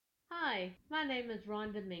Hi, my name is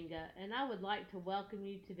Ron Dominga, and I would like to welcome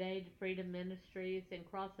you today to Freedom Ministries in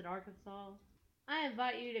Crossett, Arkansas. I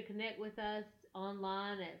invite you to connect with us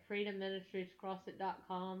online at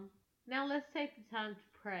freedomministriescrossett.com. Now let's take the time to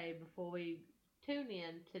pray before we tune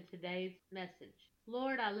in to today's message.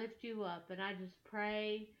 Lord, I lift you up and I just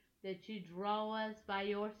pray that you draw us by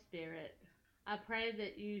your Spirit. I pray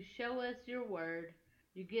that you show us your word.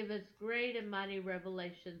 You give us great and mighty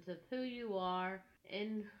revelations of who you are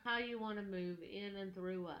and how you want to move in and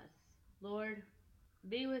through us. Lord,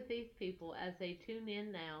 be with these people as they tune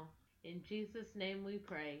in now. In Jesus' name we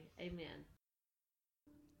pray. Amen.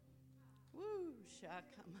 Woo,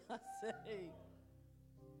 shakamase.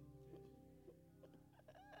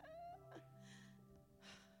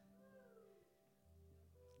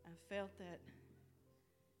 I felt that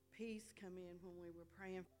peace come in when we were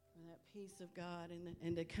praying for that peace of God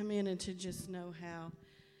and to come in and to just know how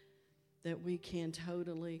that we can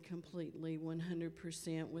totally, completely,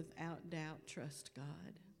 100% without doubt trust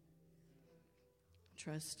God.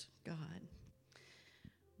 Trust God.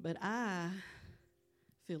 But I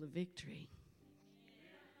feel a victory.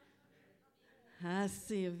 I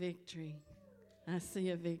see a victory. I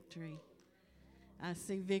see a victory. I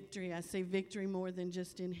see victory. I see victory more than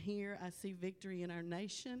just in here. I see victory in our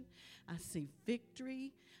nation. I see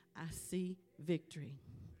victory. I see victory.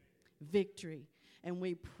 Victory. And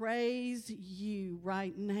we praise you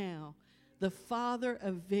right now, the Father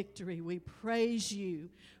of victory. We praise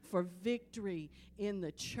you for victory in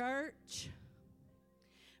the church.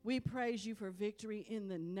 We praise you for victory in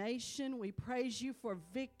the nation. We praise you for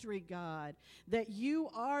victory, God, that you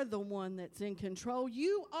are the one that's in control.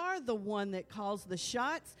 You are the one that calls the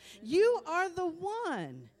shots. You are the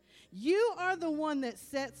one. You are the one that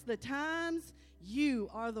sets the times. You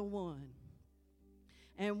are the one.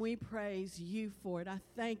 And we praise you for it. I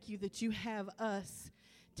thank you that you have us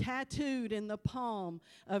tattooed in the palm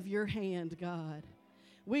of your hand, God.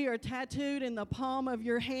 We are tattooed in the palm of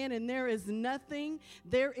your hand, and there is nothing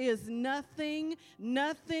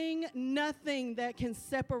nothing that can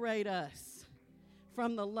separate us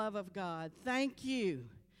from the love of God. Thank you.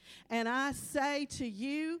 And I say to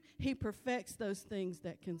you, he perfects those things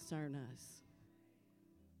that concern us.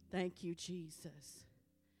 Thank you, Jesus.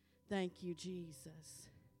 Thank you, Jesus.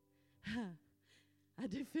 I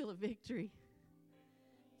do feel a victory.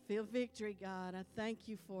 Feel victory, God. I thank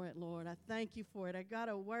you for it, Lord. I thank you for it. I got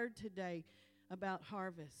a word today about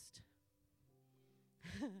harvest.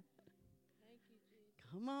 Thank you, Jesus.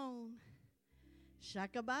 Come on.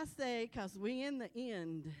 Shakabase, because we in the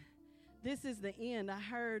end. This is the end. I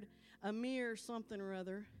heard Amir something or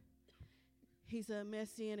other. He's a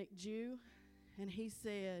Messianic Jew, and he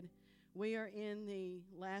said, we are in the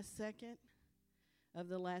last second of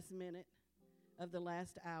the last minute of the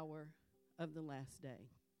last hour of the last day.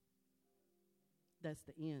 That's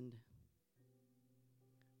the end.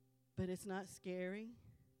 But it's not scary.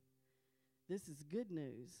 This is good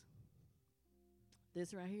news.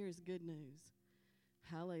 This right here is good news.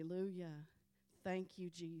 Hallelujah. Thank you,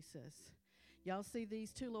 Jesus. Y'all see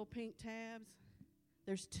these two little pink tabs?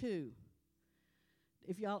 There's two.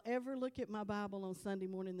 If y'all ever look at my Bible on Sunday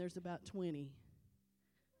morning, there's about 20.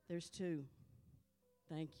 There's two.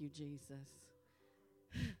 Thank you, Jesus.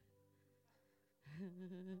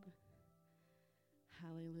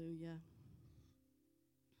 Hallelujah.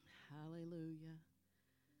 Hallelujah.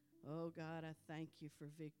 Oh, God, I thank you for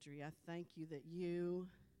victory. I thank you that you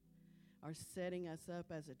are setting us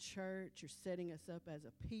up as a church. You're setting us up as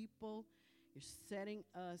a people. You're setting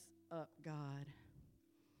us up, God.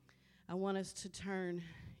 I want us to turn,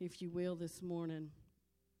 if you will, this morning,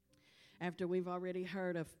 after we've already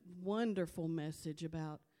heard a wonderful message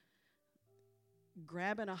about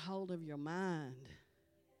grabbing a hold of your mind,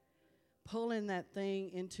 pulling that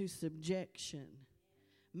thing into subjection.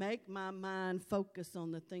 Make my mind focus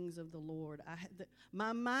on the things of the Lord.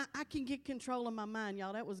 My mind, I can get control of my mind,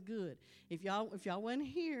 y'all. That was good. If y'all wasn't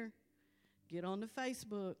here, get on the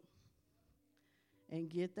Facebook and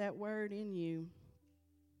get that word in you.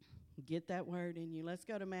 Get that word in you. Let's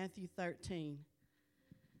go to Matthew 13.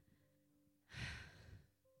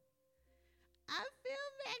 I feel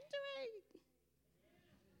victory.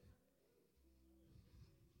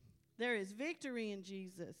 There is victory in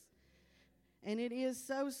Jesus. And it is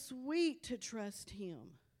so sweet to trust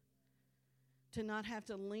him, to not have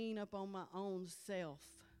to lean up on my own self.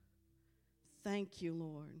 Thank you,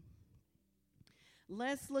 Lord.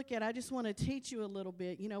 Let's look at, I just want to teach you a little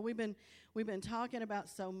bit. You know, we've been talking about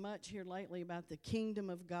so much here lately about the kingdom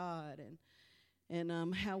of God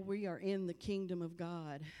and how we are in the kingdom of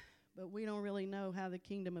God. But we don't really know how the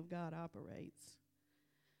kingdom of God operates.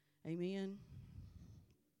 Amen.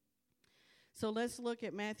 So let's look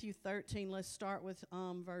at Matthew 13. Let's start with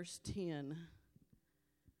verse 10.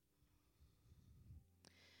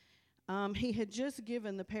 He had just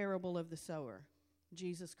given the parable of the sower.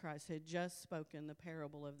 Jesus Christ had just spoken the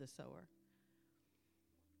parable of the sower.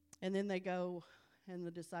 And then they go, and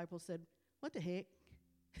the disciples said, "What the heck?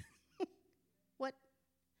 What?"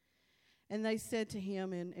 And they said to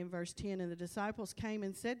him in verse 10, and the disciples came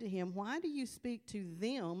and said to him, "Why do you speak to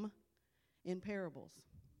them in parables?"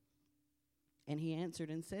 And he answered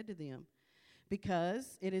and said to them,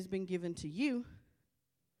 "Because it has been given to you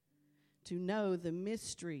to know the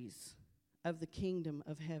mysteries of the kingdom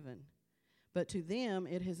of heaven, but to them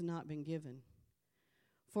it has not been given.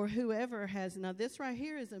 For whoever has," now this right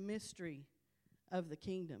here is a mystery of the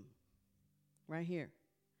kingdom, right here.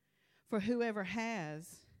 "For whoever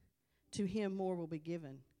has, to him more will be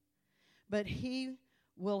given, but he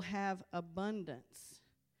will have abundance.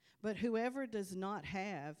 But whoever does not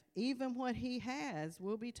have, even what he has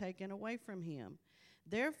will be taken away from him.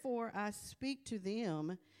 Therefore I speak to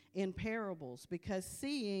them in parables, because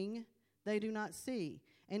seeing they do not see,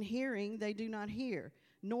 and hearing they do not hear,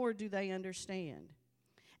 nor do they understand.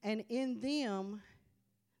 And in them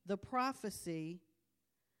the prophecy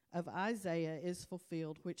of Isaiah is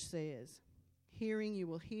fulfilled, which says, Hearing you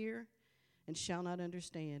will hear and shall not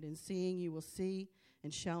understand, and seeing you will see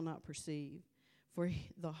and shall not perceive. For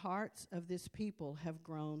the hearts of this people have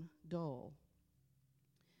grown dull.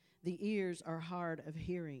 The ears are hard of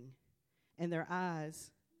hearing, and their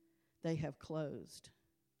eyes they have closed.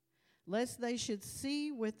 Lest they should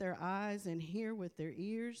see with their eyes and hear with their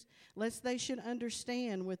ears, lest they should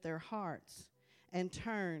understand with their hearts and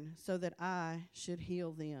turn so that I should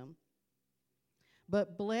heal them.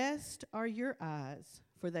 But blessed are your eyes,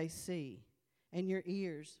 for they see, and your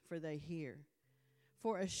ears, for they hear.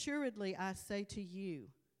 For assuredly I say to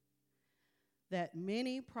you that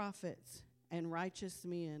many prophets and righteous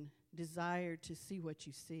men desired to see what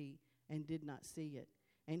you see and did not see it,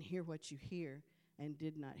 and hear what you hear and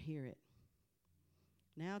did not hear it."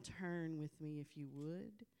 Now turn with me, if you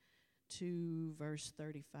would, to verse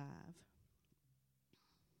 35.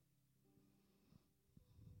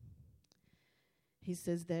 He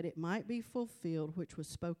says, "That it might be fulfilled which was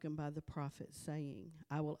spoken by the prophet, saying,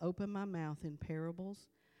 I will open my mouth in parables,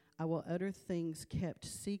 I will utter things kept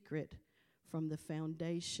secret from the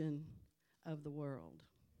foundation of the world."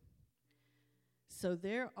 So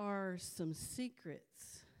there are some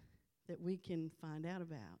secrets that we can find out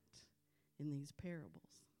about in these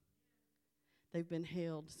parables. They've been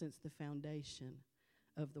held since the foundation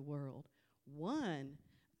of the world. One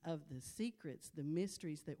of the secrets, the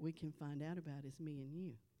mysteries that we can find out about is me and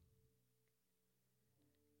you.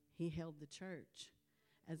 He held the church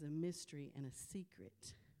as a mystery and a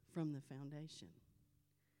secret from the foundation.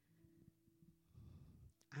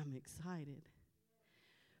 I'm excited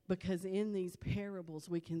because in these parables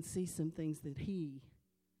we can see some things that he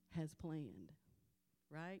has planned,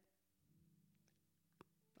 right?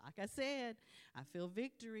 Like I said, I feel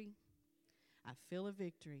victory. I feel a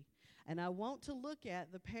victory. And I want to look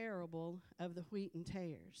at the parable of the wheat and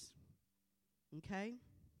tares. Okay?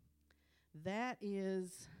 That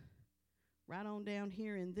is right on down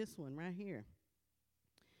here in this one, right here.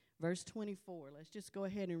 Verse 24. Let's just go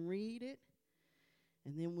ahead and read it,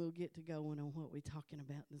 and then we'll get to going on what we're talking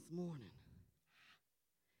about this morning.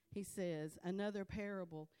 He says, another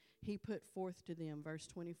parable he put forth to them, verse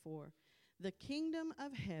 24. "The kingdom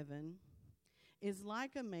of heaven is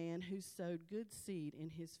like a man who sowed good seed in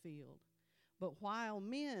his field. But while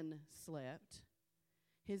men slept,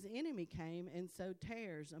 his enemy came and sowed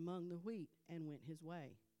tares among the wheat and went his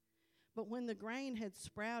way. But when the grain had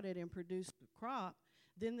sprouted and produced a crop,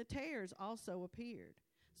 then the tares also appeared.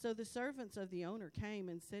 So the servants of the owner came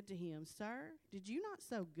and said to him, 'Sir, did you not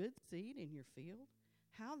sow good seed in your field?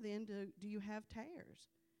 How then do you have tares?'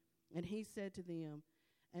 And he said to them,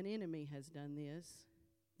 'An enemy has done this.'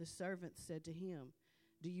 The servants said to him,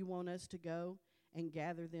 'Do you want us to go and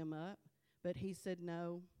gather them up?' But he said,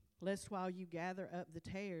 'No, lest while you gather up the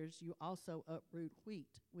tares, you also uproot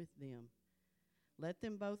wheat with them. Let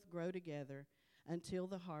them both grow together until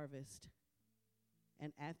the harvest.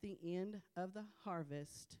 And at the end of the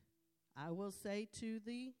harvest, I will say to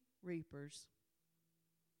the reapers,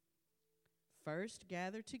 First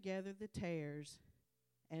gather together the tares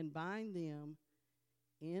and bind them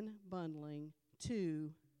in bundling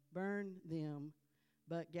to burn them,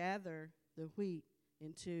 but gather the wheat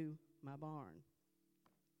into my barn.'"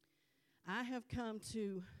 I have come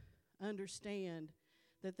to understand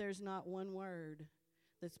that there's not one word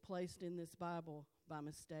that's placed in this Bible by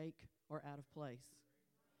mistake or out of place.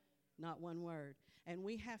 Not one word. And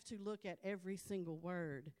we have to look at every single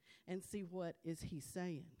word and see what is he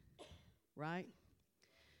saying, right?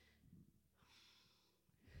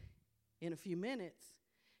 In a few minutes,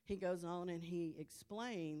 he goes on and he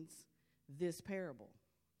explains this parable.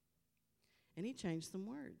 And he changed some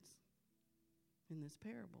words in this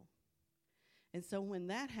parable. And so when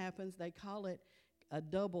that happens, they call it a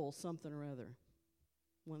double something or other,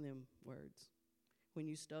 one of them words, when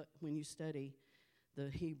you study the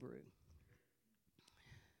Hebrew.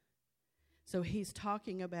 So he's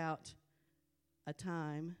talking about a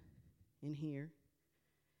time in here,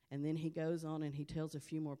 and then he goes on and he tells a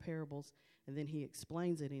few more parables, and then he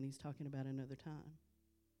explains it, and he's talking about another time.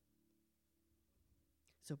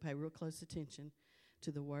 So pay real close attention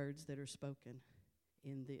to the words that are spoken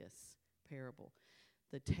in this parable.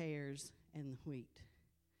 The tares and the wheat.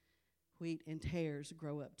 Wheat and tares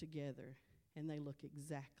grow up together, and they look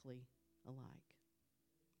exactly alike.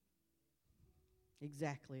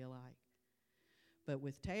 Exactly alike. But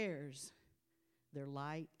with tares, they're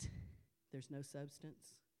light, there's no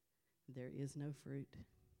substance, there is no fruit.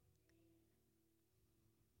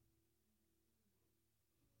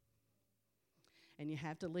 And you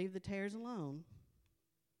have to leave the tares alone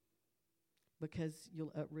because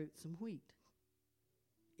you'll uproot some wheat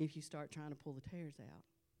if you start trying to pull the tares out.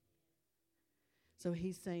 So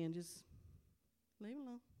he's saying, just leave it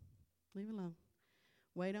alone. Leave it alone.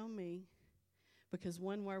 Wait on me. Because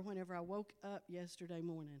one word, whenever I woke up yesterday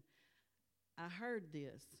morning, I heard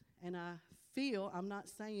this. And I feel, I'm not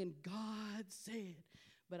saying God said,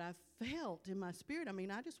 but I felt in my spirit,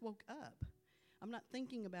 I just woke up. I'm not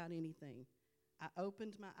thinking about anything. I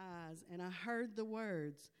opened my eyes and I heard the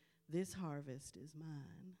words, "This harvest is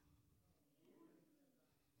mine."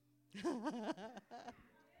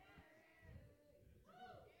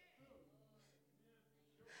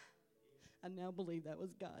 I now believe that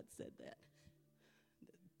was God said that.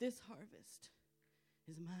 This harvest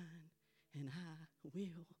is mine, and I will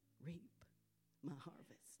reap my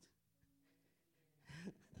harvest.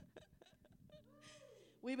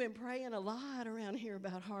 We've been praying a lot around here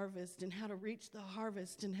about harvest and how to reach the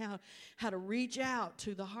harvest and how to reach out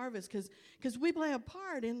to the harvest because we play a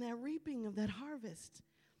part in that reaping of that harvest.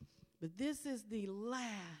 But this is the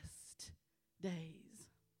last days.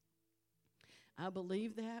 I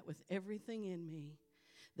believe that with everything in me,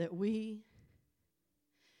 that we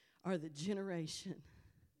are the generation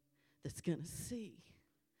that's going to see.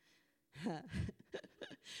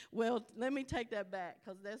 Well, let me take that back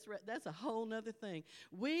because that's a whole nother thing.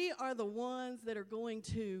 We are the ones that are going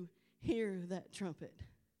to hear that trumpet.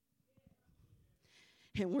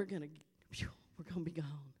 And we're going to be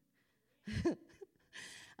gone.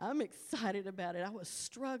 I'm excited about it. I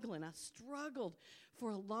struggled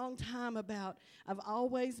for a long time I've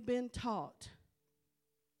always been taught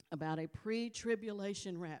about a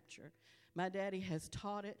pre-tribulation rapture. My daddy has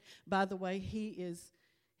taught it. By the way, his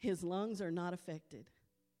lungs are not affected.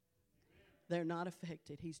 They're not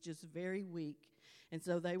affected. He's just very weak. And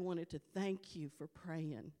so they wanted to thank you for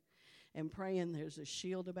praying. And praying there's a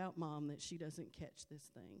shield about Mom that she doesn't catch this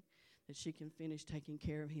thing, that she can finish taking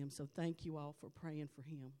care of him. So thank you all for praying for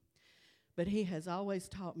him. But he has always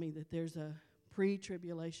taught me that there's a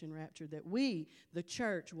pre-tribulation rapture, that we, the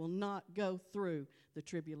church, will not go through the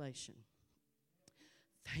tribulation.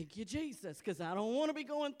 Thank you, Jesus, because I don't want to be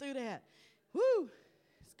going through that. Woo!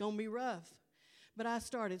 It's going to be rough. But I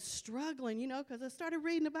started struggling, because I started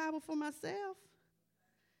reading the Bible for myself.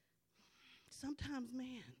 Sometimes,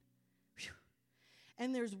 man, whew,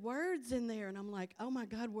 and there's words in there, and I'm like, oh, my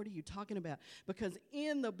God, what are you talking about? Because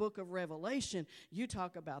in the book of Revelation, you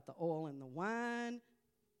talk about the oil and the wine.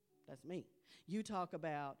 That's me. You talk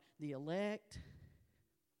about the elect.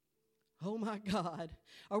 Oh, my God.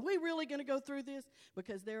 Are we really going to go through this?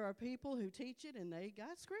 Because there are people who teach it, and they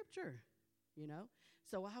got scripture,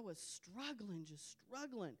 So I was just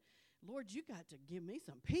struggling. Lord, you got to give me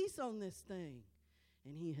some peace on this thing.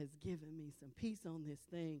 And he has given me some peace on this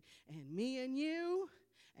thing. And me and you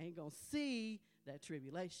ain't going to see that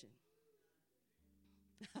tribulation.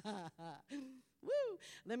 Woo!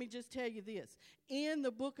 Let me just tell you this. In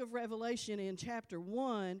the book of Revelation, in chapter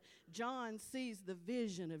 1, John sees the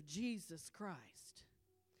vision of Jesus Christ.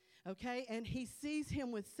 Okay? And he sees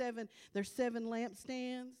him with there's 7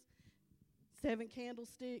 lampstands, 7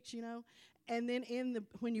 candlesticks, And then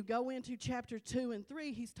when you go into chapter 2 and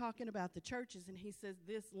 3, he's talking about the churches, and he says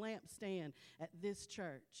this lampstand at this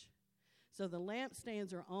church. So the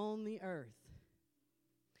lampstands are on the earth.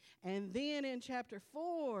 And then in chapter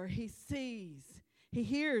 4, he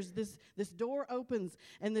hears this door opens,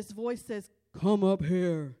 and this voice says, "Come up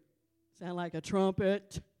here." Sound like a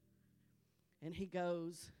trumpet. And he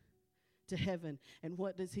goes to heaven. And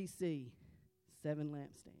what does he see? 7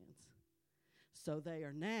 lampstands. So they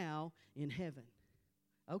are now in heaven.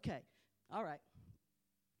 Okay, all right.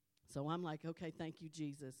 So I'm like, okay, thank you,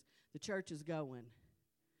 Jesus. The church is going.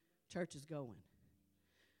 Church is going.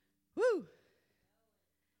 Woo!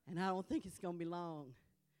 And I don't think it's going to be long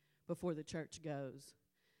before the church goes.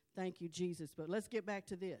 Thank you, Jesus. But let's get back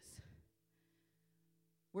to this.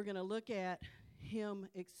 We're going to look at him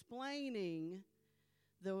explaining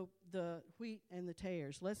the wheat and the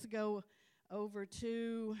tares. Let's go over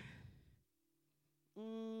to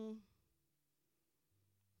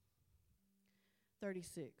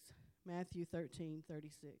 36. Matthew 13:36.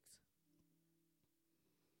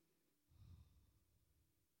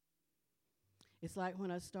 It's like when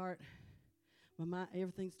I start, my mind,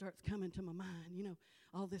 everything starts coming to my mind. You know,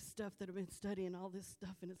 all this stuff that I've been studying, all this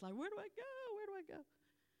stuff, and it's like, where do I go? Where do I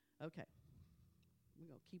go? Okay. We're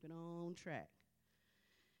going to keep it on track.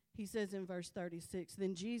 He says in verse 36,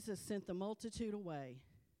 Then Jesus sent the multitude away,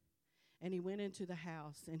 and he went into the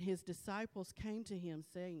house, and his disciples came to him,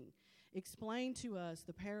 saying, Explain to us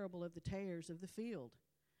the parable of the tares of the field.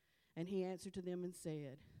 And he answered to them and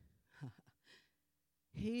said,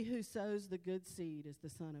 He who sows the good seed is the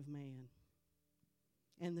Son of Man,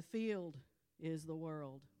 and the field is the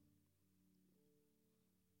world.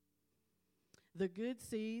 The good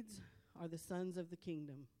seeds are the sons of the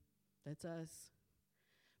kingdom. That's us.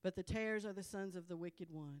 But the tares are the sons of the wicked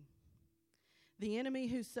one. The enemy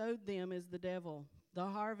who sowed them is the devil. The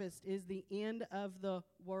harvest is the end of the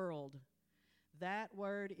world. That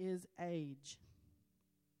word is age.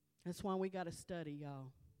 That's why we got to study,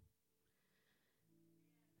 y'all.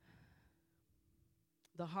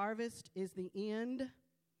 The harvest is the end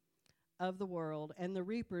of the world, and the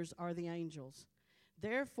reapers are the angels.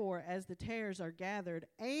 Therefore, as the tares are gathered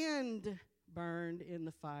and burned in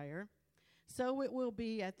the fire, so it will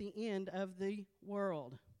be at the end of the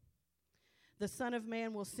world. The Son of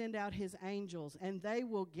Man will send out his angels, and they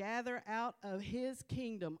will gather out of his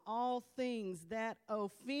kingdom all things that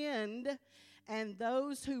offend and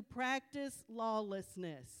those who practice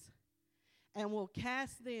lawlessness, and will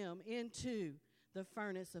cast them into the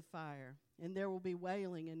furnace of fire, and there will be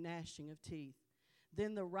wailing and gnashing of teeth.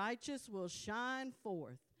 Then the righteous will shine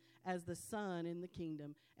forth as the sun in the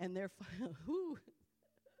kingdom, and their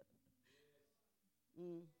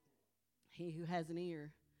He who has an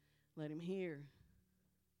ear, let him hear.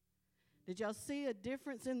 Did y'all see a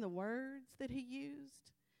difference in the words that he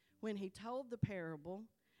used when he told the parable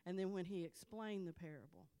and then when he explained the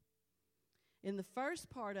parable? In the first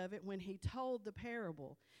part of it, when he told the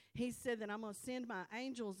parable, he said that I'm going to send my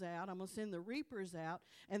angels out, I'm going to send the reapers out,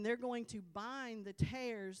 and they're going to bind the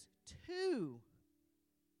tares to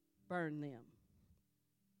burn them.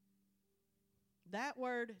 That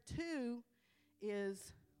word to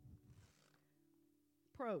is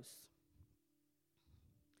pros.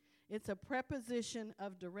 It's a preposition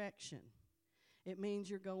of direction. It means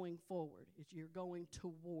you're going forward. You're going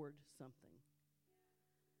toward something.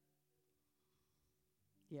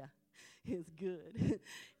 Yeah, it's good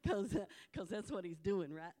because that's what he's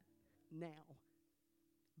doing right now.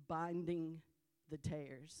 Binding the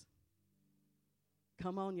tares.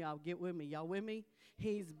 Come on, y'all, get with me. Y'all with me?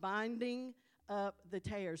 He's binding up the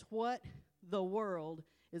tares. What? The world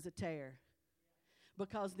is a tare.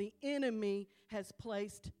 Because the enemy has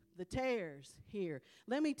placed the tares here.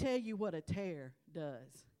 Let me tell you what a tare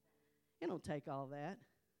does. It don't take all that.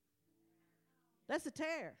 That's a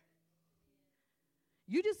tare.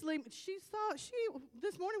 You just leave. She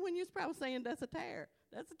this morning when you was probably saying that's a tare.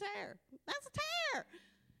 That's a tare. That's a tare.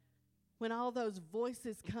 When all those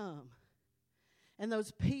voices come and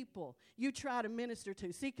those people you try to minister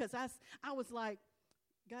to. See, because I was like,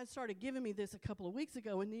 God started giving me this a couple of weeks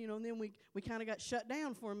ago, and and then we kind of got shut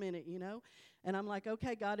down for a minute, and I'm like,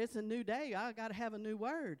 okay, God, it's a new day. I got to have a new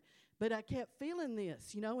word. But I kept feeling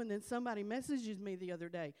this, and then somebody messages me the other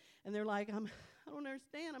day, and they're like, I don't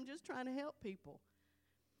understand. I'm just trying to help people.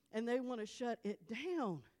 And they want to shut it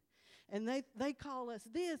down. And they call us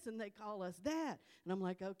this and they call us that. And I'm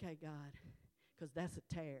like, okay, God, because that's a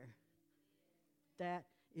tear. That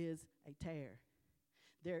is a tear.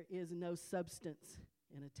 There is no substance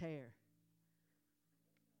in a tear.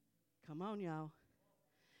 Come on, y'all.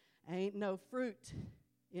 Ain't no fruit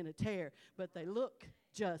in a tear, but they look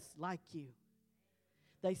just like you.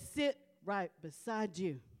 They sit right beside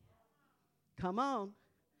you. Come on.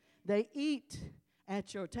 They eat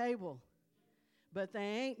at your table, but there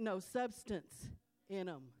ain't no substance in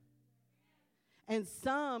them. And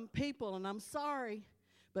some people, and I'm sorry,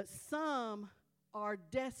 but some are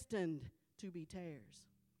destined to be tares,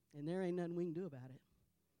 and there ain't nothing we can do about it.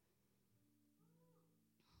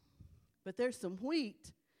 But there's some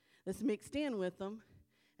wheat that's mixed in with them,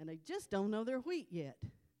 and they just don't know they're wheat yet.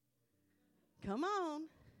 Come on.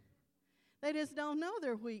 They just don't know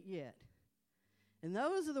they're wheat yet. And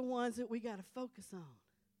those are the ones that we got to focus on.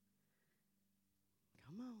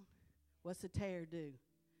 Come on. What's a tare do?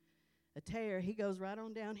 A tare, he goes right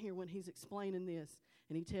on down here when he's explaining this,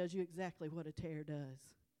 and he tells you exactly what a tare does.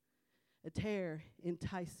 A tare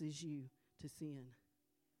entices you to sin.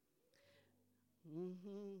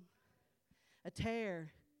 A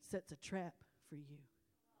tare sets a trap for you.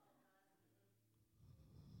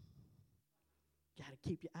 Got to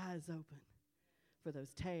keep your eyes open for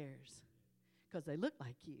those tares, because they look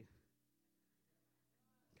like you.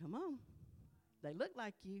 Come on. They look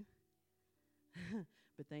like you,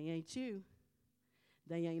 but they ain't you.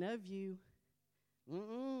 They ain't of you.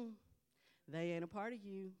 They ain't a part of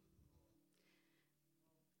you.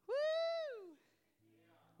 Woo!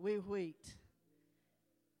 We wheat.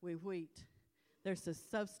 We wheat. There's some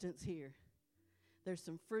substance here. There's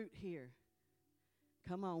some fruit here.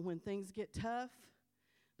 Come on, when things get tough,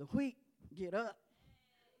 the wheat get up.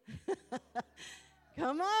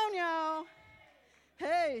 Come on, y'all.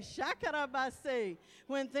 Hey, shakarabase.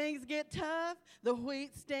 When things get tough, the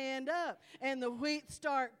wheat stand up. And the wheat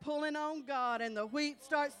start pulling on God. And the wheat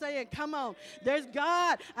starts saying, come on, there's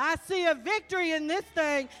God. I see a victory in this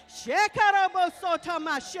thing.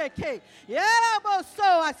 Shekarabosotamasheke. Yeraboso.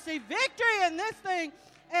 I see victory in this thing.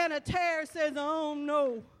 And a tare says, oh,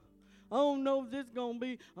 no. Oh, no, this going to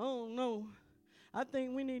be, oh, no. I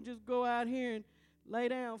think we need to just go out here and lay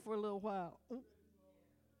down for a little while.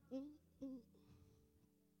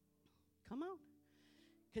 Come on.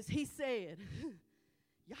 Because he said,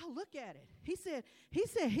 y'all look at it. He said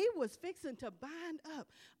he was fixing to bind up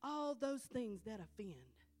all those things that offend.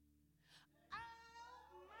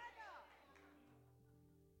 Oh, my God.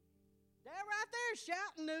 They're right there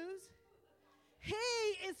shouting news. He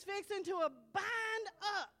is fixing to bind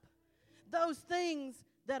up those things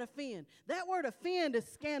that offend. That word offend is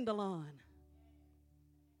scandalon.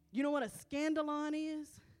 You know what a scandalon is?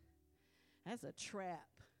 That's a trap.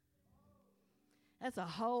 That's a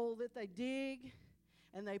hole that they dig,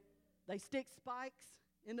 and they stick spikes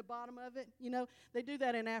in the bottom of it. You know, they do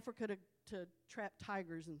that in Africa to trap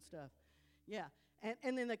tigers and stuff. Yeah,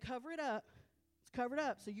 and then they cover it up. It's covered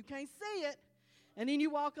up so you can't see it. And then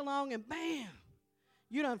you walk along and bam,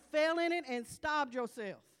 you done fell in it and stabbed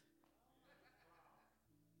yourself.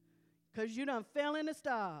 Because you done fell in the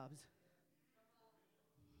stabs.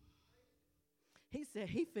 He said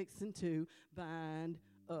he fixing to bind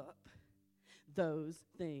up those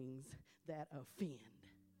things that offend.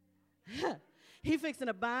 He fixing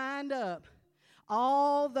to bind up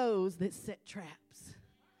all those that set traps.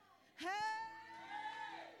 Hey!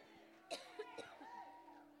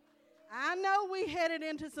 I know we headed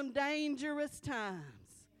into some dangerous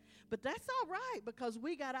times, but that's all right because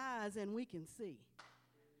we got eyes and we can see.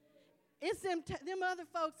 It's them other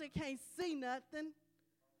folks that can't see nothing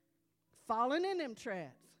falling in them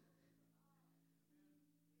traps.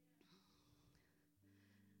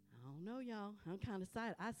 I don't know, y'all. I'm kind of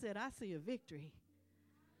excited. I said, I see a victory.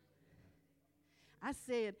 I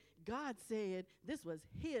said, God said this was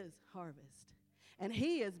his harvest. And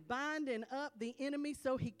he is binding up the enemy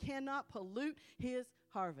so he cannot pollute his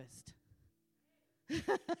harvest.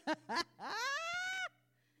 Okay.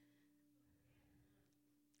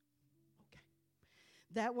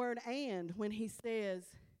 That word and, when he's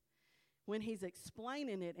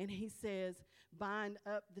explaining it, and he says, bind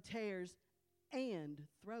up the tares and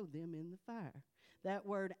throw them in the fire. That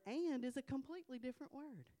word and is a completely different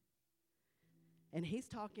word. And he's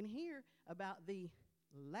talking here about the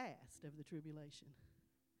last of the tribulation.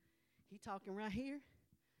 He's talking right here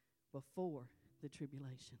before the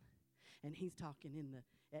tribulation. And he's talking in the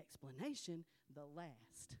explanation, the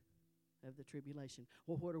last of the tribulation.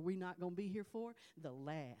 Well, what are we not going to be here for? The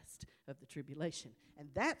last of the tribulation. And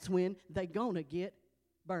that's when they're going to get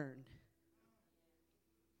burned.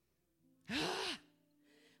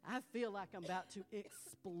 I feel like I'm about to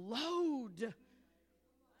explode.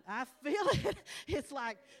 I feel it. It's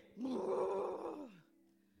like,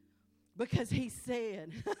 because he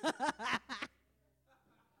said,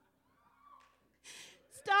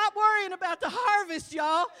 stop worrying about the harvest,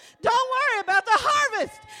 y'all. Don't worry about the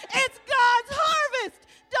harvest. It's God's harvest.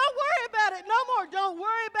 Don't worry about it no more. Don't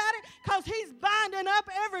worry about it because he's binding up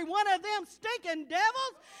every one of them stinking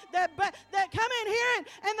devils that come in here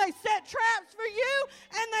and they set traps for you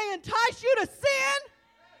and they entice you to sin.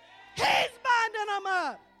 He's binding them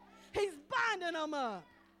up. He's binding them up.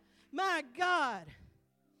 My God.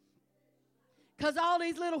 Because all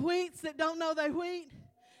these little wheats that don't know they wheat,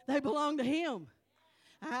 they belong to him.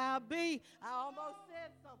 I almost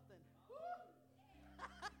said something.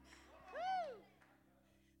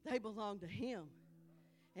 They belong to him.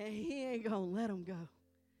 And he ain't going to let them go.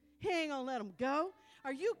 He ain't going to let them go.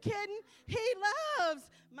 Are you kidding? He loves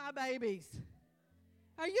my babies.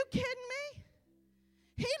 Are you kidding me?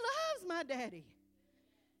 He loves my daddy.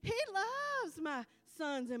 He loves my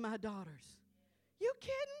sons and my daughters. You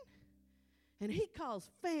kidding? And he calls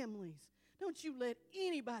families. Don't you let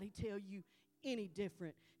anybody tell you any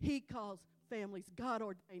different. He calls families. God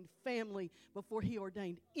ordained family before he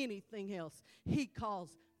ordained anything else. He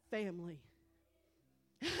calls family.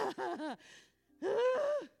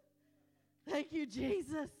 Thank you,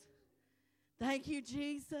 Jesus. Thank you,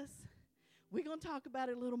 Jesus. We're going to talk about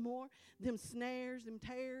it a little more. Them snares, them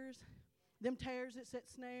tears that set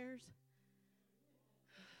snares.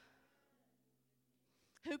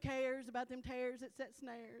 Who cares about them tears that set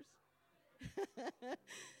snares?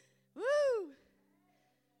 Woo!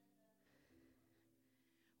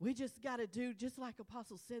 We just got to do, just like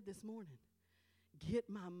Apostle said this morning, get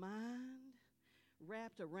my mind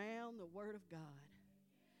wrapped around the Word of God.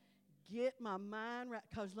 Get my mind wrapped,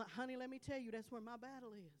 because, honey, let me tell you, that's where my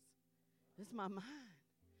battle is. It's my mind.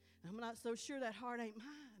 I'm not so sure that heart ain't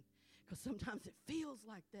mine, because sometimes it feels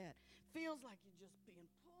like that. Feels like you're just being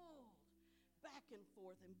pulled back and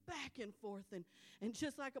forth and back and forth. And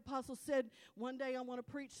just like Apostle said, one day I want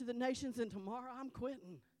to preach to the nations, and tomorrow I'm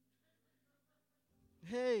quitting.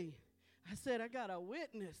 Hey, I said I got a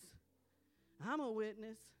witness. I'm a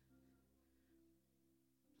witness.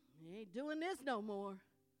 I ain't doing this no more.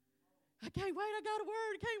 I can't wait. I got a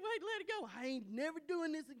word. I can't wait to let it go. I ain't never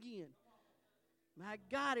doing this again. My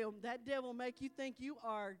God, that devil make you think you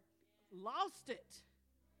are lost it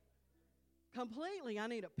completely. I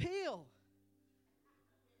need a pill.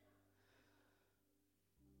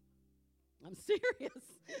 I'm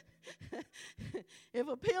serious. If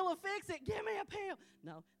a pill will fix it, give me a pill.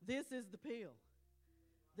 No, this is the pill.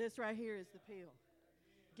 This right here is the pill.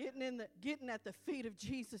 Getting at the feet of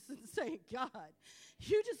Jesus and saying, God,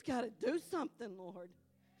 you just got to do something, Lord.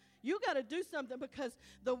 You got to do something, because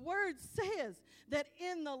the word says that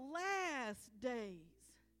in the last days.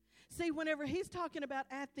 See, whenever he's talking about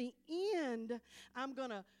at the end, I'm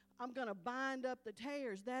gonna bind up the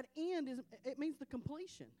tears. That end it means the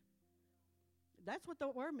completion. That's what the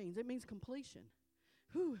word means. It means completion.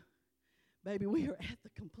 Whew. Baby, we are at the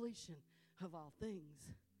completion of all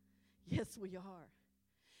things. Yes, we are.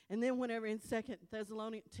 And then whenever in 2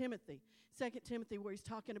 Timothy, where he's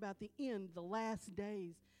talking about the end, the last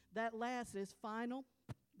days, that last is final.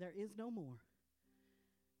 There is no more.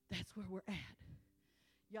 That's where we're at.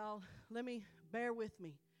 Y'all, bear with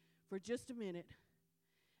me for just a minute,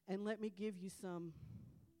 and let me give you some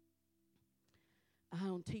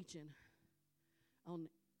teaching on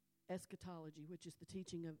eschatology, which is the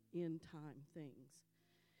teaching of end time things.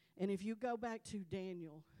 And if you go back to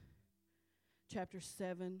Daniel chapter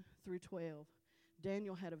 7 through 12,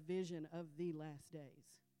 Daniel had a vision of the last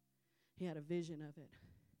days. He had a vision of it.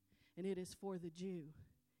 And it is for the Jew.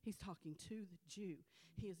 He's talking to the Jew.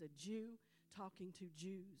 He is a Jew talking to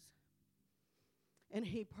Jews. And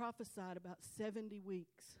he prophesied about 70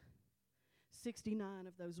 weeks. 69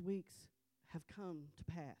 of those weeks have come to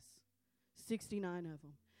pass. 69 of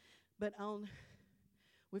them. But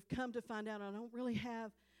we've come to find out, I don't really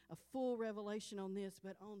have a full revelation on this,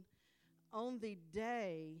 but on the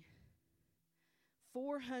day,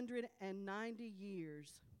 490 years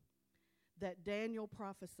that Daniel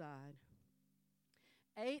prophesied,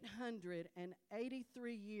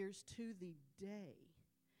 883 years to the day,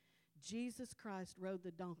 Jesus Christ rode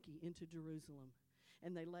the donkey into Jerusalem.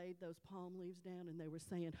 And they laid those palm leaves down, and they were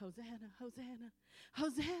saying, Hosanna, Hosanna,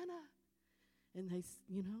 Hosanna. And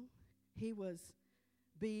he was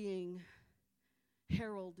being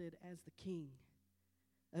heralded as the king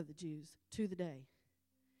of the Jews to the day.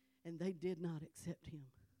 And they did not accept him.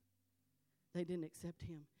 They didn't accept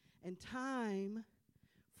him. And time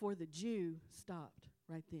for the Jew stopped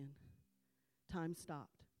right then. Time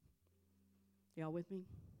stopped. Y'all with me?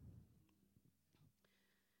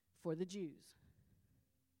 For the Jews,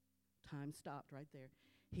 time stopped right there.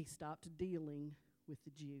 He stopped dealing with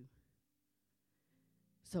the Jew.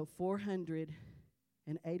 So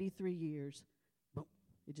 483 years, boom,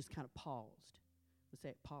 it just kind of paused. Let's say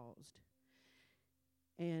it paused.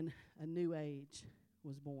 And a new age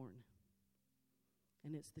was born.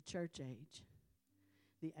 And it's the church age,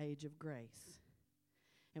 the age of grace.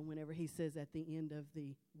 And whenever he says at the end of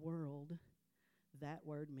the world, that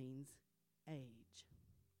word means age.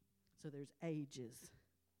 So there's ages.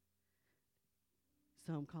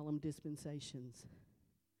 Some call them dispensations.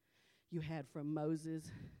 You had from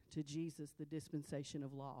Moses to Jesus the dispensation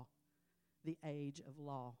of law, the age of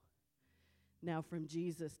law. Now from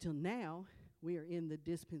Jesus till now, we are in the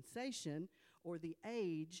dispensation or the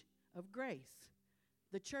age of grace,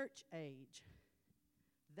 the church age.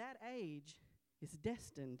 That age is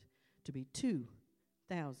destined to be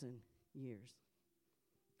 2,000 years.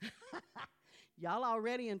 Y'all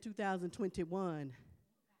already in 2021.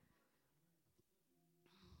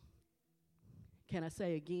 Can I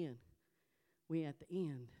say again? We at the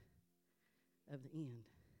end of the end,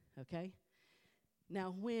 okay?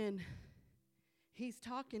 Now when he's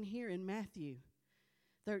talking here in Matthew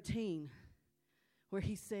 13, where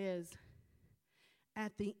he says,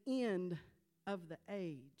 at the end of the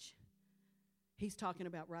age, he's talking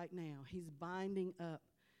about right now. He's binding up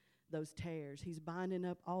those tares. He's binding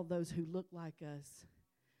up all those who look like us,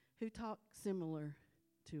 who talk similar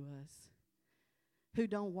to us, who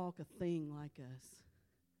don't walk a thing like us.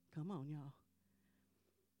 Come on, y'all.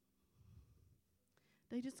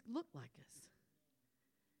 They just look like us.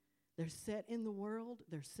 They're set in the world.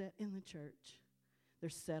 They're set in the church. They're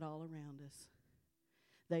set all around us.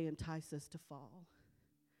 They entice us to fall.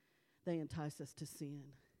 They entice us to sin.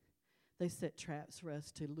 They set traps for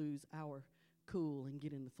us to lose our cool and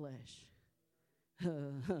get in the flesh.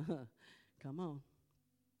 Come on.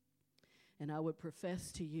 And I would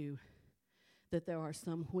profess to you that there are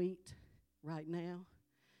some wheat right now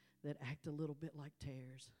that act a little bit like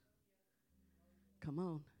tares. Come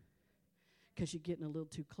on. Because you're getting a little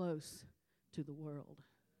too close to the world.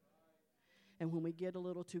 And when we get a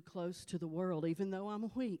little too close to the world, even though I'm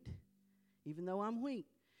wheat,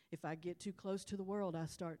 if I get too close to the world, I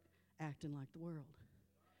start acting like the world.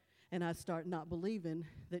 And I start not believing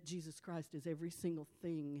that Jesus Christ is every single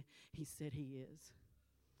thing he said he is.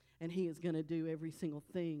 And he is going to do every single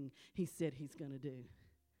thing he said he's going to do.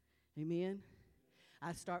 Amen?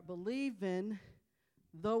 I start believing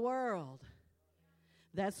the world.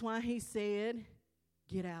 That's why he said,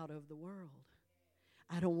 get out of the world.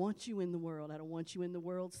 I don't want you in the world. I don't want you in the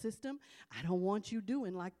world system. I don't want you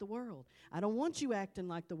doing like the world. I don't want you acting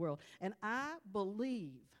like the world. And I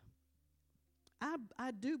believe,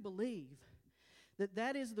 I do believe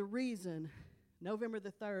that is the reason November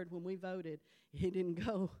the 3rd when we voted, it didn't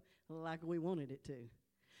go like we wanted it to.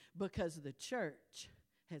 Because the church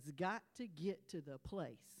has got to get to the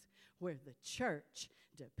place where the church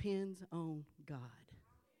depends on God.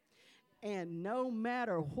 And no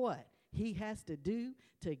matter what he has to do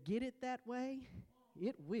to get it that way,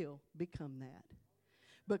 it will become that.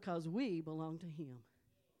 Because we belong to him.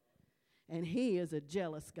 And he is a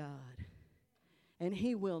jealous God. And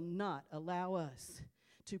he will not allow us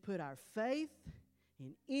to put our faith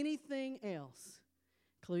in anything else,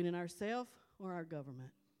 including ourselves or our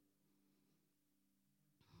government.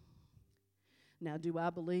 Now, do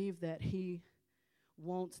I believe that he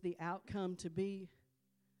wants the outcome to be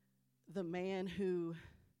the man who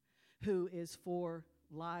is for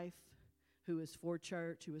life, who is for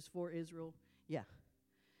church, who is for Israel? Yeah,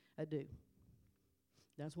 I do.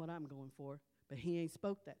 That's what I'm going for. But he ain't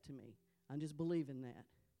spoke that to me. I'm just believing that.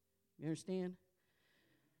 You understand?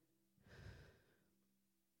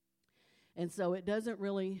 And so it doesn't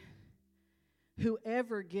really,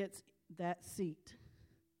 whoever gets that seat,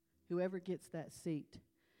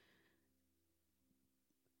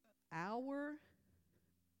 our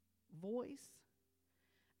voice,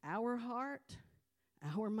 our heart,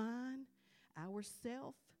 our mind, our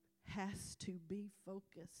self has to be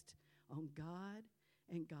focused on God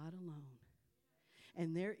and God alone.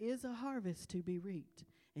 And there is a harvest to be reaped,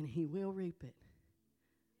 and he will reap it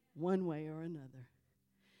one way or another.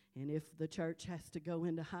 And if the church has to go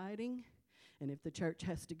into hiding, and if the church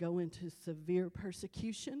has to go into severe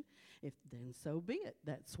persecution, then so be it.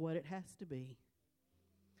 That's what it has to be.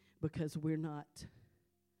 Because we're not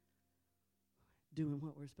doing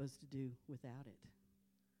what we're supposed to do without it.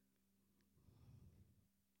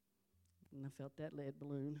 And I felt that lead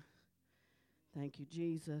balloon. Thank you,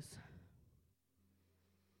 Jesus.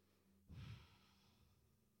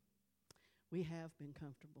 We have been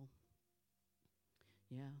comfortable.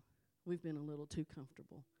 Yeah, we've been a little too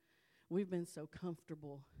comfortable. We've been so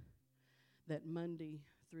comfortable that Monday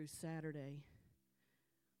through Saturday,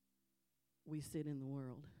 we sit in the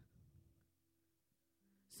world.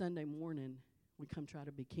 Sunday morning, we come try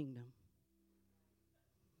to be kingdom.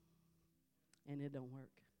 And it don't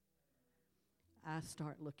work. I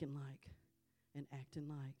start looking like and acting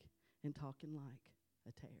like and talking like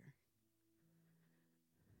a tear.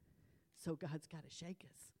 So God's got to shake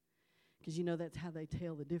us. Because you know that's how they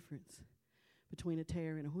tell the difference between a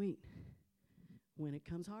tear and a wheat. When it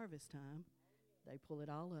comes harvest time, they pull it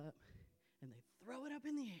all up and they throw it up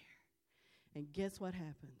in the air. And guess what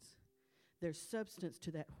happens? There's substance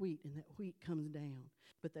to that wheat, and that wheat comes down.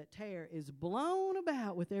 But that tare is blown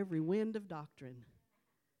about with every wind of doctrine.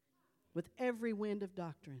 With every wind of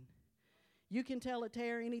doctrine. You can tell a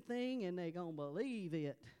tare anything, and they're going to believe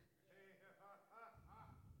it.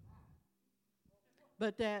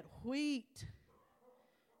 But that wheat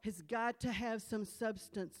has got to have some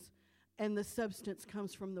substance, and the substance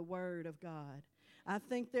comes from the Word of God. I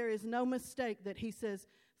think there is no mistake that he says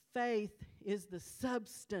faith is the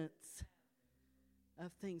substance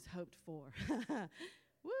of things hoped for.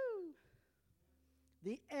 Woo!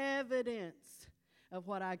 The evidence of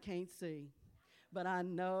what I can't see. But I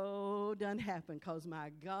know done happened because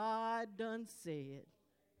my God done said.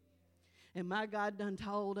 And my God done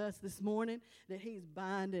told us this morning that he's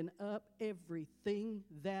binding up everything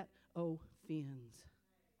that offends.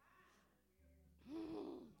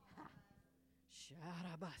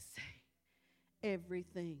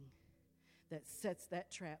 Everything that sets that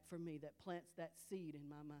trap for me, that plants that seed in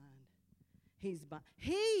my mind.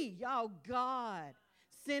 Y'all, God,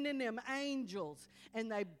 sending them angels,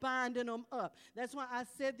 and they binding them up. That's why I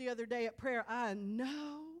said the other day at prayer, I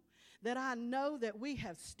know that we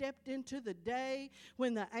have stepped into the day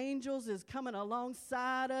when the angels is coming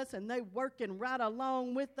alongside us, and they working right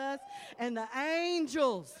along with us. And the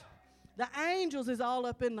angels is all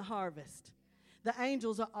up in the harvest. The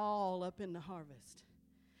angels are all up in the harvest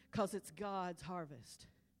because it's God's harvest.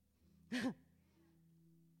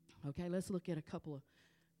 Okay, let's look at a couple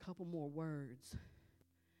more words.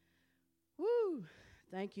 Woo!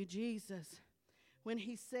 Thank you, Jesus. When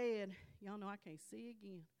he said, y'all know I can't see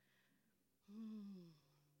again.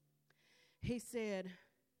 He said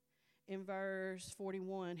in verse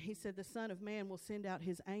 41, he said, the Son of Man will send out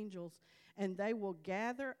his angels, and they will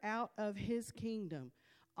gather out of his kingdom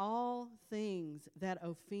all things that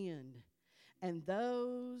offend, and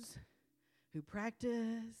those who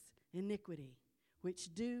practice iniquity,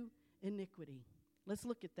 which do iniquity. Let's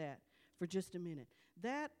look at that for just a minute.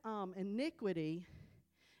 That iniquity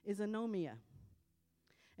is anomia,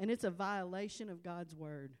 and it's a violation of God's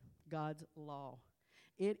word, God's law.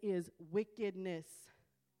 It is wickedness.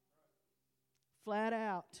 Flat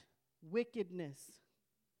out wickedness.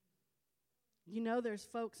 You know there's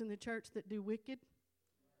folks in the church that do wicked.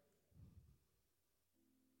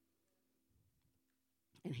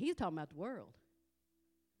 And he's talking about the world.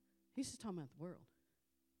 He's just talking about the world.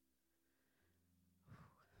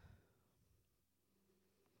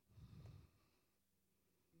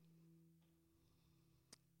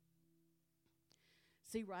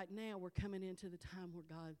 See, right now we're coming into the time where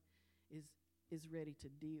God is ready to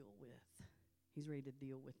deal with. He's ready to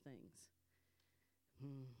deal with things.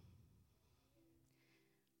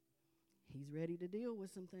 He's ready to deal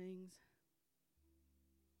with some things.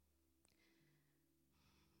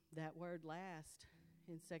 That word last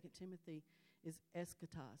in 2 Timothy is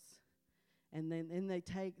eschatos. And then they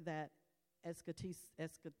take that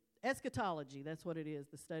eschatology, that's what it is,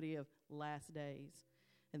 the study of last days.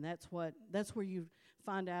 And that's where you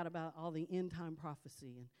find out about all the end time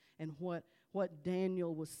prophecy and what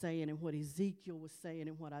Daniel was saying and what Ezekiel was saying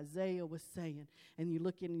and what Isaiah was saying. And you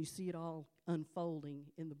look in and you see it all unfolding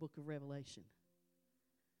in the book of Revelation.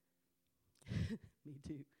 Me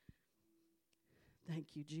too.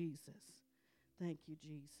 Thank you, Jesus. Thank you,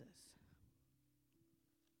 Jesus.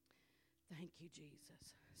 Thank you,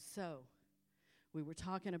 Jesus. So, we were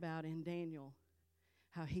talking about in Daniel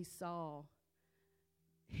how he saw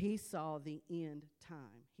the end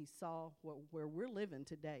time. He saw where we're living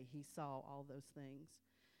today. He saw all those things.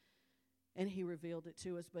 And he revealed it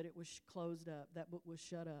to us, but it was closed up. That book was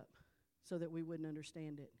shut up so that we wouldn't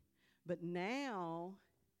understand it. But now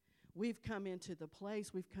we've come into the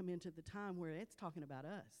time where it's talking about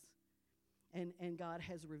us. And God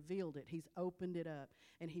has revealed it. He's opened it up,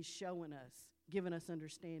 and he's showing us, giving us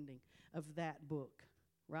understanding of that book,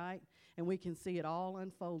 right? And we can see it all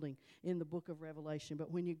unfolding in the book of Revelation.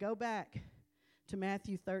 But when you go back to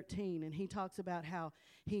Matthew 13, and he talks about how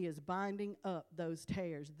he is binding up those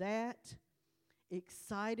tares, that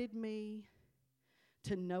excited me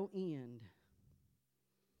to no end.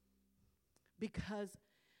 Because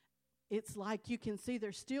it's like you can see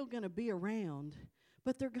they're still going to be around,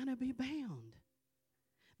 but they're going to be bound.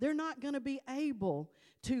 They're not going to be able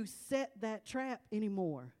to set that trap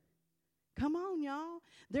anymore. Come on, y'all.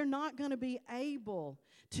 They're not going to be able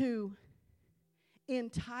to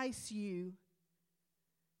entice you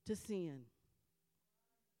to sin.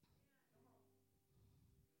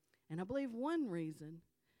 And I believe one reason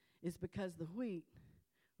is because the wheat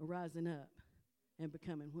are rising up and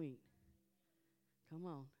becoming wheat. Come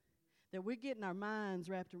on. That we're getting our minds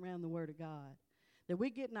wrapped around the Word of God. That we're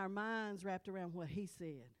getting our minds wrapped around what he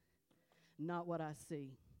said, not what I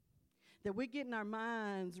see. That we're getting our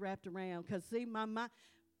minds wrapped around. Because, see, my mind,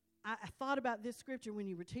 I thought about this scripture when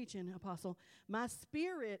you were teaching, Apostle. My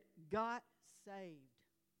spirit got saved.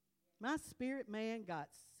 My spirit man got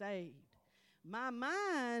saved. My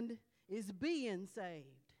mind is being saved.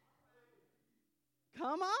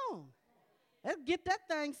 Come on. Let's get that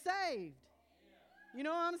thing saved. You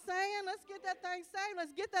know what I'm saying? Let's get that thing saved.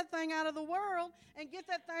 Let's get that thing out of the world and get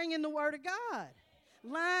that thing in the Word of God.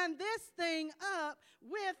 Line this thing up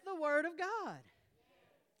with the Word of God.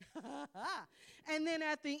 And then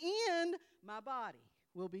at the end, my body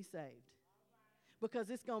will be saved. Because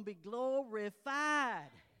it's going to be glorified.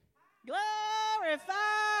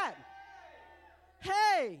 Glorified.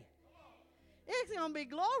 Hey, it's going to be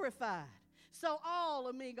glorified. So all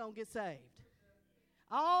of me going to get saved.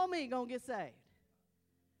 All me going to get saved.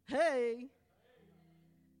 Hey.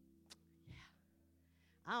 Yeah.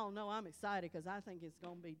 I don't know. I'm excited because I think it's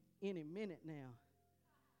going to be any minute now.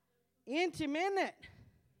 Any minute.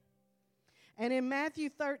 And in Matthew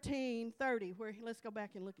 13:30, let's go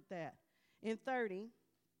back and look at that. In 30,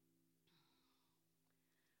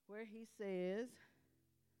 where he says,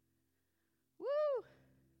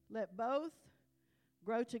 let both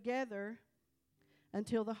grow together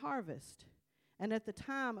until the harvest. And at the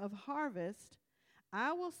time of harvest,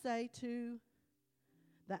 I will say to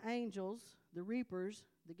the angels, the reapers,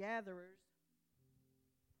 the gatherers,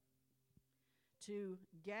 to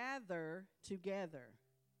gather together.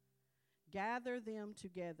 Gather them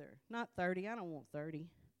together. Not 30. I don't want 30.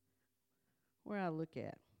 Where I look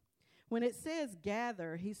at. When it says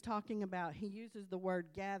gather, he's talking about, he uses the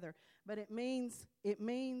word gather, but it means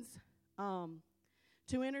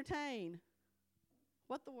to entertain.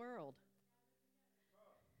 What the world?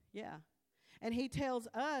 Yeah. And he tells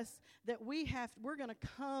us that we're going to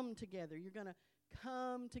come together. You're going to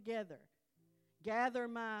come together. Gather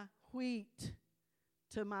my wheat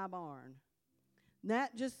to my barn.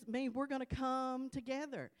 That just means we're going to come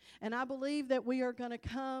together. And I believe that we are going to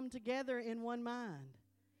come together in one mind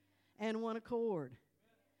and one accord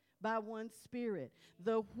by one spirit.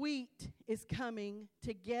 The wheat is coming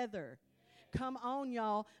together. Come on,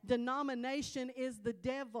 y'all. Denomination is the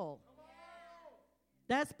devil.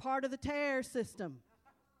 That's part of the tare system.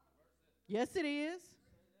 Yes, it is.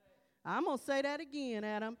 I'm going to say that again,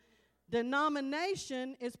 Adam.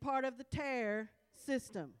 Denomination is part of the tare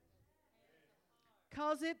system.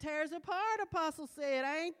 Because it tears apart, Apostle said.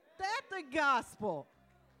 Ain't that the gospel?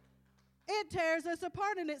 It tears us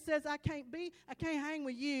apart, and it says, I can't hang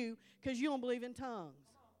with you because you don't believe in tongues.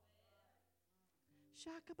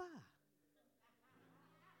 Shakabah.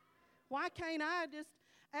 Why can't I just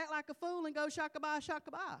act like a fool and go shakabah,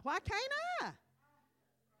 shakabah? Why can't I?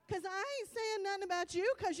 Because I ain't saying nothing about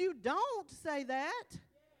you because you don't say that.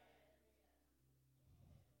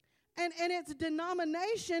 And it's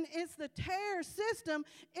denomination, it's the tare system,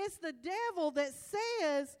 it's the devil that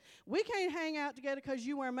says we can't hang out together because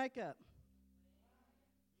you wear makeup.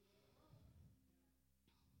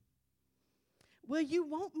 Well, you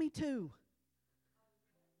want me to.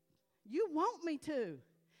 You want me to.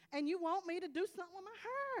 And you want me to do something with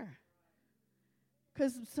my hair.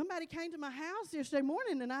 Because somebody came to my house yesterday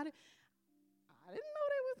morning and I didn't know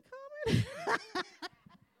they was coming.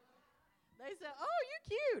 They said, oh,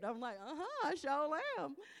 you cute. I'm like, I sure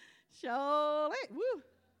am. Sure am. Woo.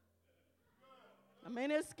 I mean,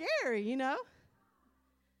 it's scary, you know.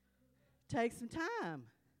 Take some time.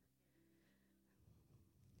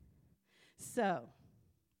 So,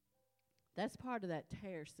 that's part of that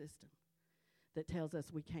tare system that tells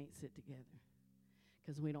us we can't sit together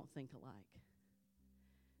because we don't think alike.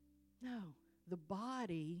 No, the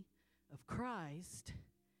body of Christ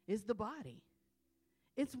is the body.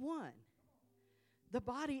 It's one. The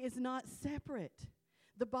body is not separate.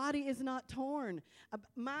 The body is not torn.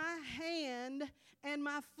 My hand and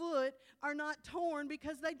my foot are not torn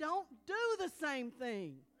because they don't do the same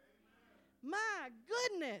thing. My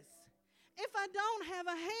goodness. If I don't have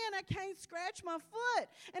a hand, I can't scratch my foot.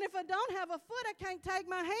 And if I don't have a foot, I can't take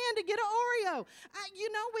my hand to get an Oreo.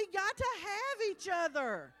 We got to have each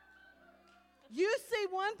other. You see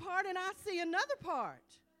one part and I see another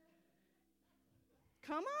part.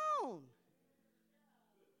 Come on.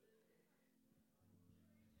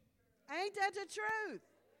 Ain't that the truth?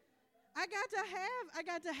 I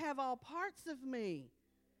got to have all parts of me.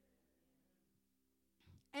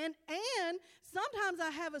 And sometimes I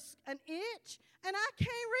have an itch and I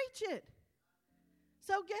can't reach it.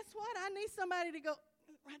 So guess what? I need somebody to go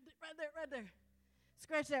right there.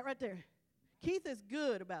 Scratch that right there. Keith is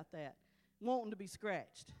good about that, wanting to be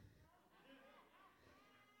scratched.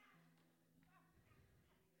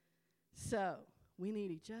 So we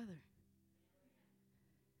need each other.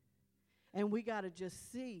 And we got to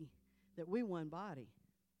just see that we one body.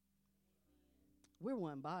 We're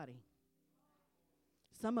one body.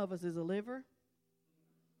 Some of us is a liver.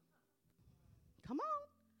 Come on.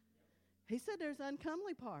 He said there's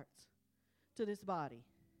uncomely parts to this body.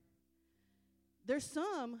 There's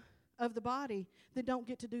some of the body that don't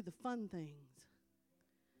get to do the fun things.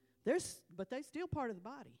 But they're still part of the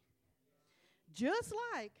body. Just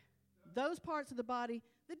like those parts of the body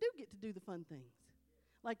that do get to do the fun things,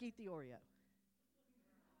 like eat the Oreo.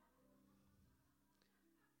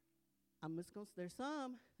 There's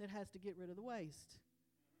some that has to get rid of the waste,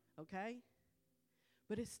 okay?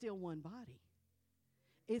 But it's still one body.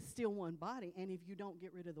 It's still one body, and if you don't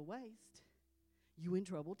get rid of the waste, you in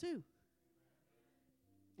trouble too.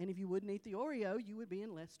 And if you wouldn't eat the Oreo, you would be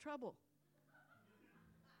in less trouble.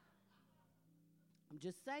 I'm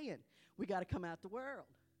just saying, we got to come out the world.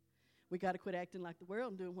 We got to quit acting like the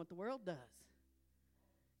world and doing what the world does.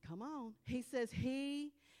 Come on. He says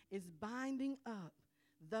he is binding up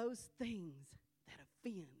those things that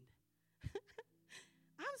offend.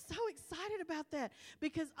 I'm so excited about that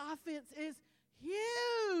because offense is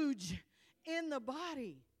huge in the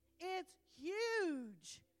body. It's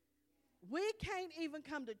huge. We can't even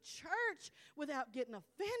come to church without getting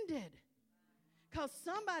offended because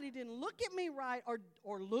somebody didn't look at me right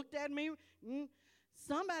or looked at me.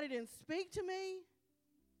 Somebody didn't speak to me.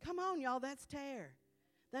 Come on, y'all, that's tear.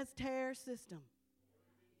 That's tear system.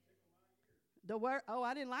 The word,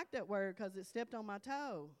 I didn't like that word because it stepped on my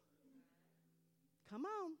toe. Come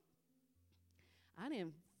on. I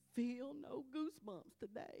didn't feel no goosebumps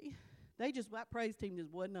today. That praise team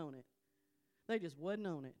just wasn't on it. They just wasn't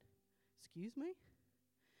on it. Excuse me?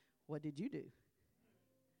 What did you do?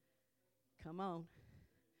 Come on.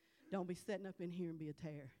 Don't be setting up in here and be a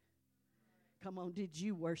tear. Come on, did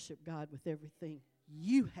you worship God with everything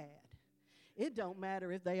you had? It don't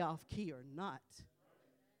matter if they off key or not.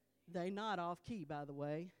 They not off key, by the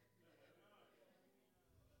way.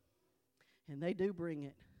 And they do bring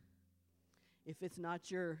it. If it's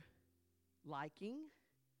not your liking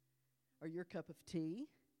or your cup of tea,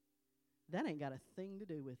 that ain't got a thing to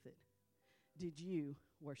do with it. Did you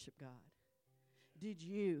worship God? Did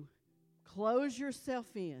you close yourself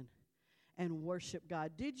in and worship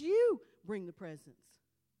God? Did you bring the presents?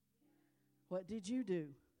 What did you do?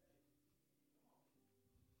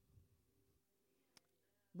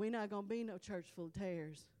 We're not going to be no church full of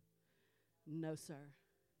tares. No, sir.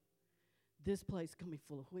 This place going to be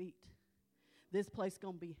full of wheat. This place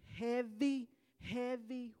going to be heavy,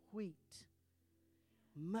 heavy wheat.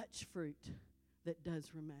 Much fruit that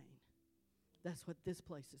does remain. That's what this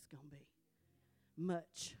place is going to be.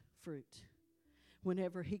 Much fruit.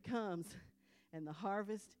 Whenever he comes and the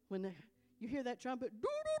harvest, you hear that trumpet,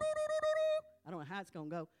 I don't know how it's going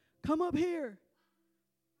to go. Come up here.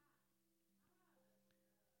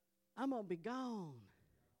 I'm going to be gone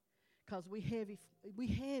because we heavy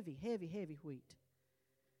wheat.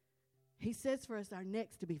 He says for us our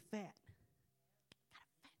necks to be fat. Got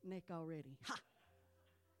a fat neck already. Ha!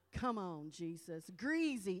 Come on, Jesus.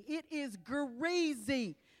 Greasy. It is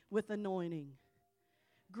greasy with anointing.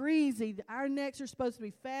 Greasy. Our necks are supposed to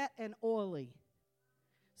be fat and oily.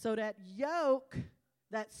 So that yoke,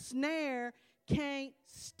 that snare, can't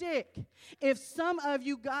stick. If some of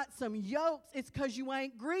you got some yokes, it's because you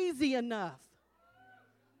ain't greasy enough.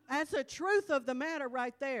 That's the truth of the matter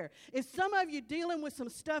right there. If some of you dealing with some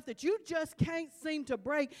stuff that you just can't seem to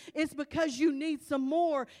break, it's because you need some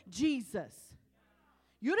more Jesus.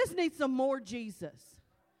 You just need some more Jesus.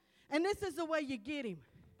 And this is the way you get him.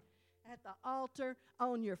 At the altar,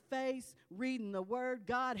 on your face, reading the word.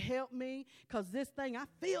 God, help me, because this thing, I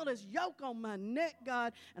feel this yoke on my neck,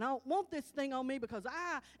 God, and I don't want this thing on me because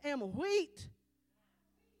I am wheat.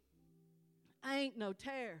 I ain't no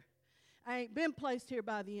tare. I ain't been placed here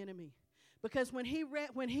by the enemy. Because when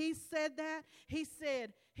he said that, he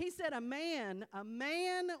said a man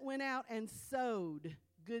went out and sowed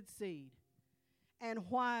good seed. And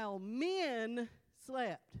while men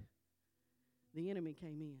slept, the enemy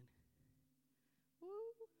came in. Woo.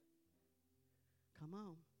 Come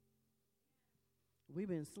on. We've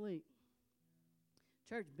been asleep.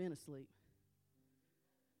 Church been asleep.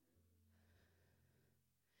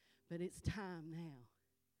 But it's time now.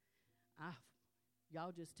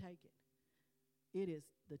 Y'all just take it. It is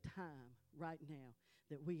the time right now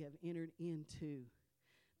that we have entered into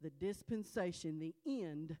the dispensation, the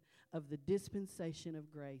end of the dispensation of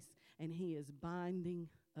grace, and he is binding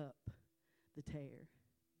up the tear.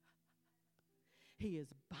 He is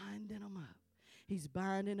binding them up. He's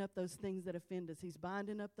binding up those things that offend us. He's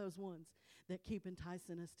binding up those ones that keep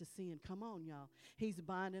enticing us to sin. Come on, y'all. He's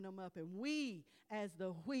binding them up. And we, as the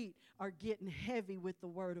wheat, are getting heavy with the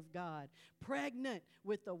Word of God, pregnant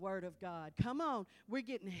with the Word of God. Come on. We're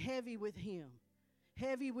getting heavy with Him.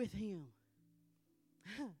 Heavy with Him.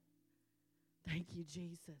 Thank you,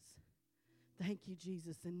 Jesus. Thank you,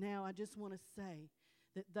 Jesus. And now I just want to say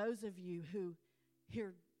that those of you who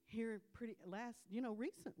here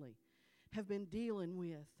recently have been dealing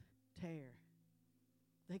with tear,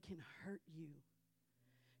 they can hurt you.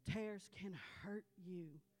 Tears can hurt you.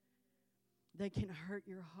 They can hurt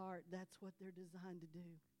your heart. That's what they're designed to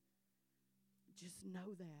do. Just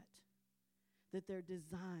know that they're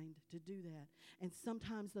designed to do that. And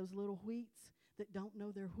sometimes those little wheats that don't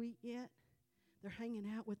know they're wheat yet, they're hanging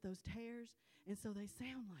out with those tares, and so they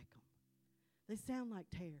sound like them. They sound like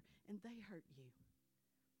tear, and they hurt you.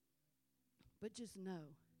 But just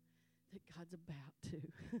know that God's about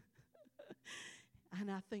to. And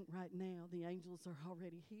I think right now the angels are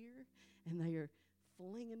already here, and they are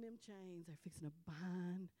flinging them chains. They're fixing to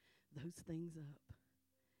bind those things up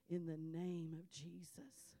in the name of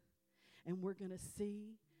Jesus. And we're going to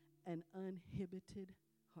see an uninhibited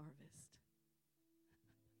harvest.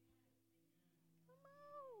 Come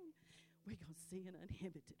on. We're going to see an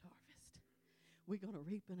uninhibited harvest. We're going to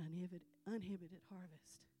reap an uninhibited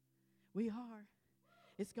harvest. We are.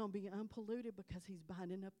 It's going to be unpolluted because He's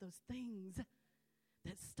binding up those things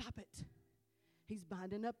that stop it. He's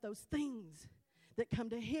binding up those things that come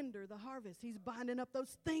to hinder the harvest. He's binding up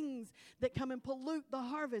those things that come and pollute the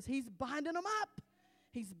harvest. He's binding them up.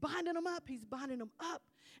 He's binding them up. He's binding them up.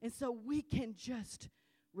 And so we can just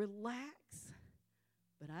relax.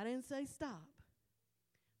 But I didn't say stop.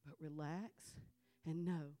 But relax and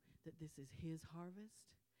know that this is His harvest.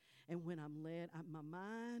 And when I'm led, my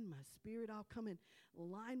mind, my spirit all come in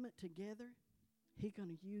alignment together. He's going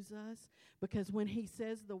to use us. Because when He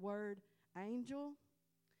says the word angel,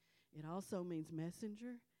 it also means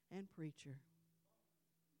messenger and preacher.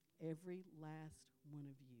 Every last one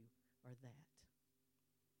of you are that.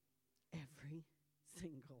 Every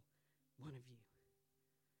single one of you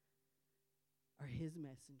are His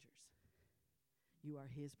messengers. You are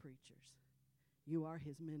His preachers. You are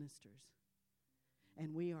His ministers.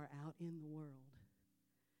 And we are out in the world.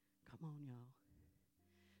 Come on, y'all.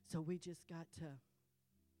 So we just got to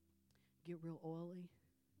get real oily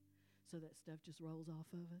so that stuff just rolls off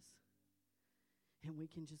of us. And we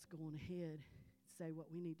can just go on ahead, say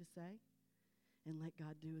what we need to say, and let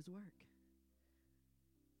God do His work.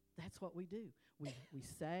 That's what we do. We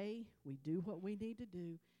say, we do what we need to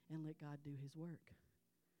do, and let God do His work.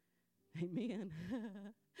 Amen.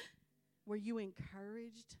 Were you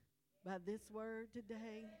encouraged by this word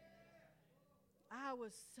today? I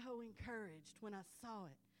was so encouraged when I saw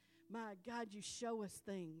it. My God, you show us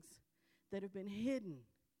things that have been hidden,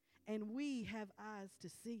 and we have eyes to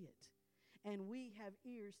see it, and we have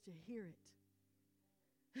ears to hear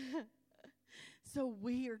it. So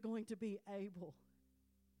we are going to be able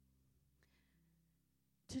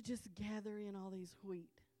to just gather in all these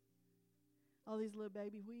wheat, all these little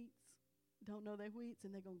baby wheats. Don't know they're wheats,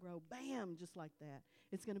 and they're going to grow, bam, just like that.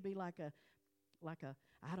 It's going to be like a,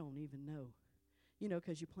 I don't even know. You know,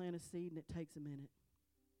 because you plant a seed and it takes a minute.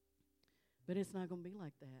 But it's not going to be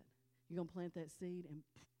like that. You're going to plant that seed, and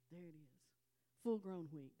there it is. Full-grown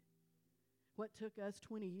wheat. What took us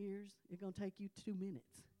 20 years, it's going to take you 2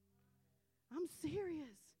 minutes. I'm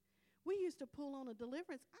serious. We used to pull on a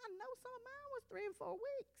deliverance. I know some of mine was 3 and 4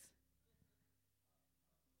 weeks.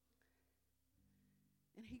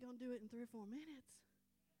 And He's going to do it in 3 or 4 minutes.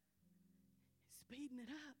 He's speeding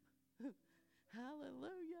it up.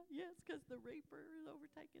 Hallelujah. Yes, because the reaper is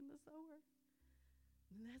overtaking the sower.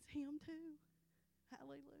 And that's Him too.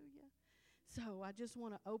 Hallelujah. So I just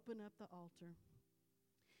want to open up the altar.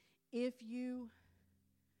 If you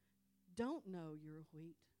don't know you're a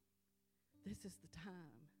wheat, this is the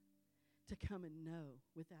time to come and know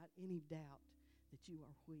without any doubt that you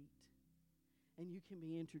are wheat. And you can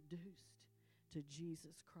be introduced to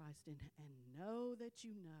Jesus Christ and know that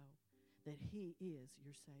you know that He is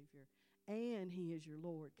your Savior and He is your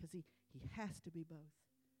Lord, because he has to be both.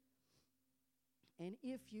 And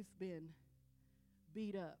if you've been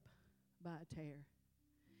beat up by a tear,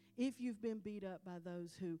 if you've been beat up by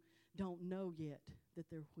those who don't know yet that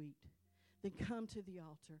they're wheat, then come to the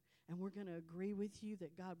altar, and we're going to agree with you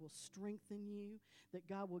that God will strengthen you, that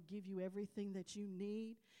God will give you everything that you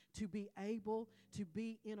need to be able to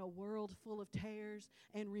be in a world full of tares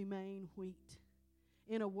and remain wheat.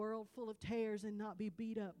 In a world full of tares and not be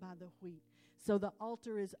beat up by the wheat. So the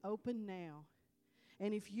altar is open now.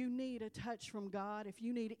 And if you need a touch from God, if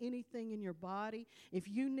you need anything in your body, if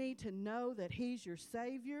you need to know that He's your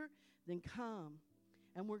Savior, then come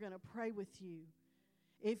and we're going to pray with you.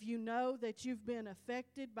 If you know that you've been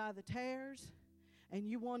affected by the tares and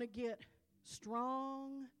you want to get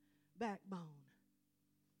strong backbone,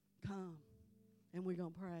 come and we're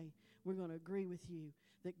going to pray. We're going to agree with you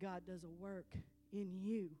that God does a work in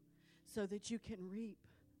you so that you can reap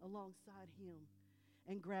alongside Him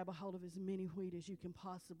and grab a hold of as many wheat as you can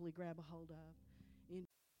possibly grab a hold of.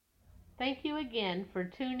 Thank you again for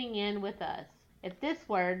tuning in with us. If this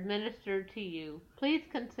word ministered to you, please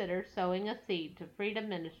consider sowing a seed to Freedom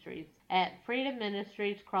Ministries at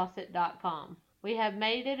freedomministriescrossit.com. We have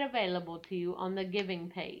made it available to you on the giving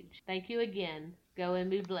page. Thank you again. Go and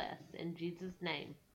be blessed in Jesus' name.